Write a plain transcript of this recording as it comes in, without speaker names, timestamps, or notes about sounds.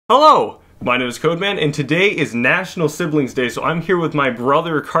Hello! My name is Codeman, and today is National Siblings Day, so I'm here with my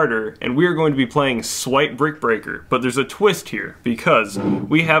brother Carter, and we are going to be playing Swipe Brick Breaker. But there's a twist here, because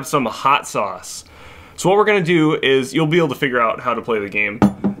we have some hot sauce. So what we're going to do is, you'll be able to figure out how to play the game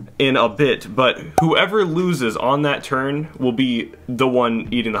in a bit, but whoever loses on that turn will be the one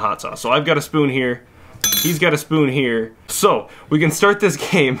eating the hot sauce. So I've got a spoon here, he's got a spoon here, so we can start this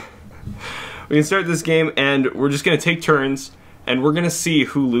game. We can start this game, and we're just going to take turns, and we're going to see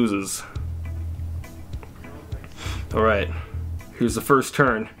who loses. Alright, here's the first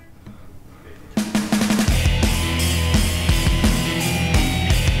turn.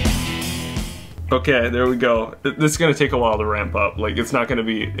 Okay, there we go. This is going to take a while to ramp up. Like, it's not going to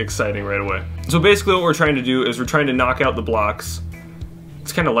be exciting right away. So basically what we're trying to do is we're trying to knock out the blocks.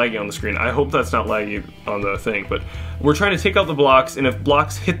 It's kind of laggy on the screen. I hope that's not laggy on the thing, but we're trying to take out the blocks, and if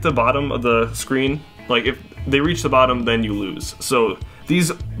blocks hit the bottom of the screen, like if they reach the bottom, then you lose. So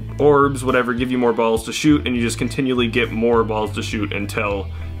these orbs, whatever, give you more balls to shoot, and you just continually get more balls to shoot until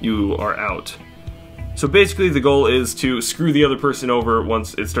you are out. So basically the goal is to screw the other person over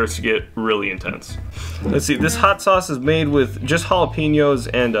once it starts to get really intense. Let's see, this hot sauce is made with just jalapenos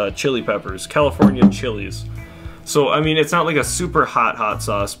and chili peppers, California chilies. So, I mean, it's not like a super hot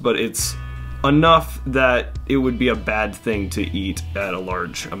sauce, but it's enough that it would be a bad thing to eat at a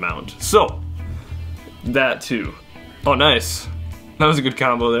large amount. So, that too. Oh, nice. That was a good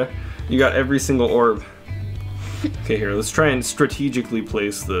combo there. You got every single orb. Okay, here, let's try and strategically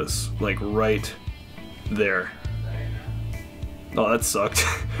place this, like, right there. Oh, that sucked.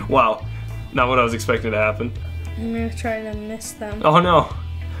 Wow. Not what I was expecting to happen. I'm gonna try to miss them. Oh, no.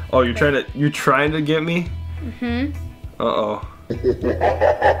 Oh, you're trying to get me? Mm-hmm. Uh-oh.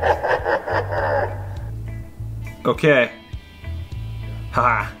 Okay.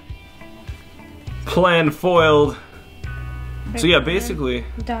 Ha. Plan foiled. So yeah, basically...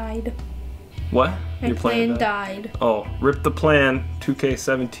 Died. What? My plan died. Oh, rip the plan,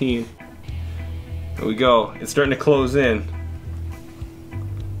 2K17. There we go. It's starting to close in.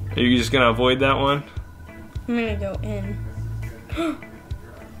 Are you just gonna avoid that one? I'm gonna go in.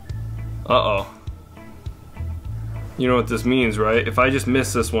 Uh-oh. You know what this means, right? If I just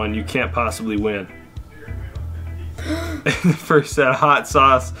miss this one, you can't possibly win. The first set of hot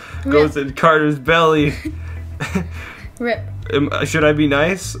sauce goes in Carter's belly. Rip. Should I be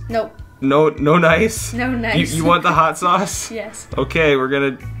nice? Nope. No nice? No nice. You want the hot sauce? Yes. Okay, we're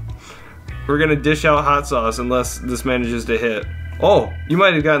gonna dish out hot sauce unless this manages to hit. Oh, you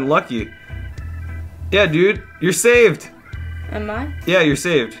might have gotten lucky. Yeah, dude, you're saved. Am I? Yeah, you're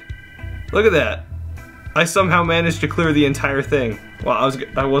saved. Look at that. I somehow managed to clear the entire thing. Well,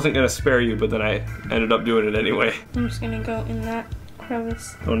 I wasn't gonna spare you, but then I ended up doing it anyway. I'm just gonna go in that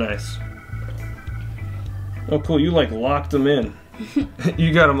crevice. Oh, nice. Oh, cool, you like locked them in.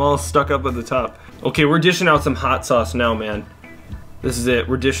 You got them all stuck up at the top. Okay, we're dishing out some hot sauce now, man. This is it,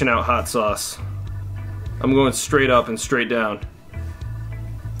 we're dishing out hot sauce. I'm going straight up and straight down.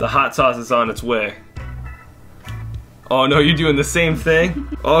 The hot sauce is on its way. Oh no, you're doing the same thing?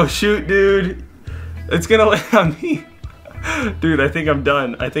 Oh shoot, dude. It's gonna land on me. Dude, I think I'm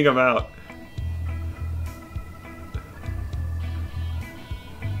done. I think I'm out.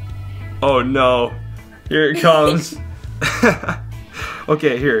 Oh no. Here it comes.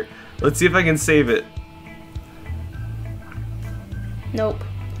 Okay, here. Let's see if I can save it. Nope.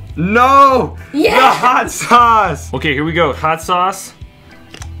 No! Yeah! The hot sauce! Okay, here we go. Hot sauce.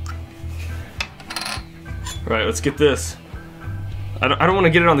 Alright, let's get this. I don't want to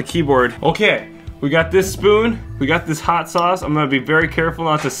get it on the keyboard. Okay, we got this spoon. We got this hot sauce. I'm going to be very careful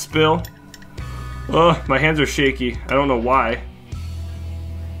not to spill. Oh, my hands are shaky. I don't know why.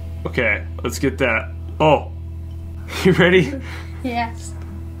 Okay, let's get that. Oh, you ready? Yes.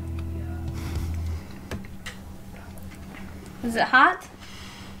 Is it hot?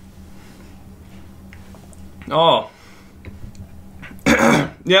 Oh.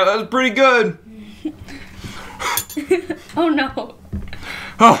 Yeah, that was pretty good. Oh no.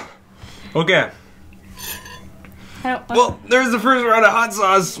 Oh, okay. Well, there's the first round of hot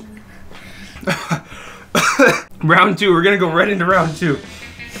sauce. Round two, we're gonna go right into round two.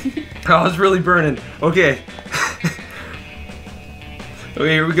 Oh, it's really burning. Okay.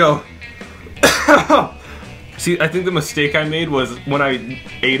 Okay, here we go. See, I think the mistake I made was when I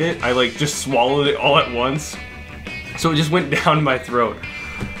ate it, I like just swallowed it all at once. So it just went down my throat.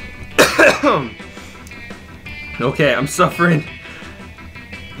 Okay, I'm suffering.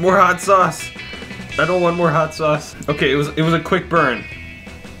 More hot sauce. I don't want more hot sauce. Okay, it was a quick burn.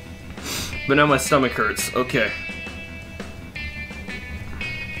 But now my stomach hurts. Okay.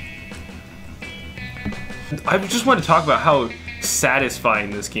 I just want to talk about how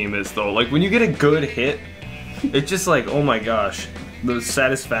satisfying this game is, though. Like, when you get a good hit, it's just like, oh my gosh, the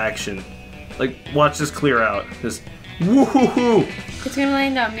satisfaction. Like, watch this clear out. Just, woohoo! It's gonna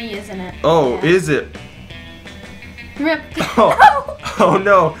land on me, isn't it? Oh, Yeah. is it? Rip. Oh. Oh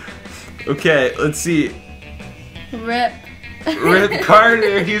no. Okay, let's see. Rip. Rip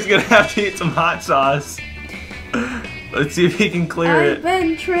Carter, he's gonna have to eat some hot sauce. Let's see if he can clear I've it.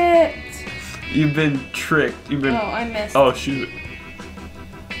 been tricked. You've been tricked. You've been. Oh, I missed. Oh shoot.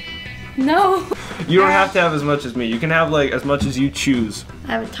 No. You don't have to have as much as me. You can have like as much as you choose.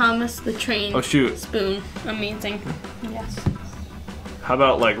 I have a Thomas the Train Oh shoot. spoon. Amazing. Yes. How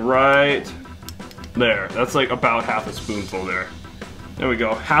about like right there? That's like about half a spoonful there. There we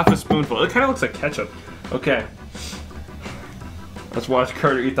go. Half a spoonful. It kind of looks like ketchup. Okay. Let's watch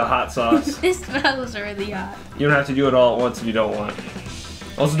Carter eat the hot sauce. This smells really hot. You don't have to do it all at once if you don't want.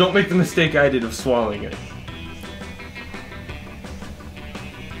 Also, don't make the mistake I did of swallowing it.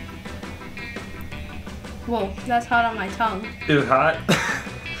 Whoa, that's hot on my tongue. It was hot?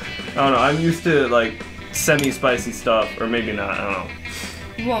 I don't know. I'm used to like semi-spicy stuff, or maybe not. I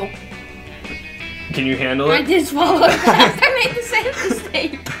don't know. Whoa. Can you handle I it? did swallow it fast. I made the same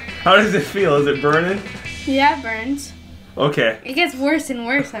mistake. How does it feel? Is it burning? Yeah, it burns. Okay. It gets worse and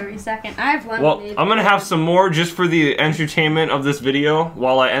worse every second. I have Well, lemonade. I'm gonna have some more just for the entertainment of this video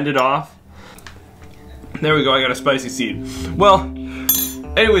while I end it off. There we go, I got a spicy seed. Well,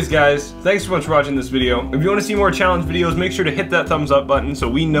 anyways guys, thanks so much for watching this video. If you want to see more challenge videos, make sure to hit that thumbs up button so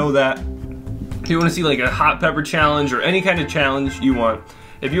we know that. If you want to see like a hot pepper challenge or any kind of challenge you want,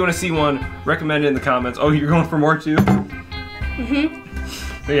 if you want to see one, recommend it in the comments. Oh, you're going for more too?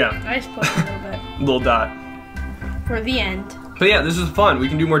 But yeah, I just put a little bit little dot. for the end. But yeah, this was fun. We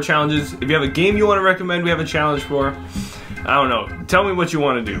can do more challenges. If you have a game you want to recommend, we have a challenge for. I don't know. Tell me what you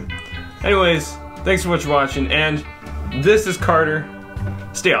want to do. Anyways, thanks so much for watching, and this is Carter.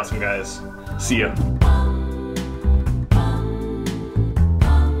 Stay awesome, guys. See ya.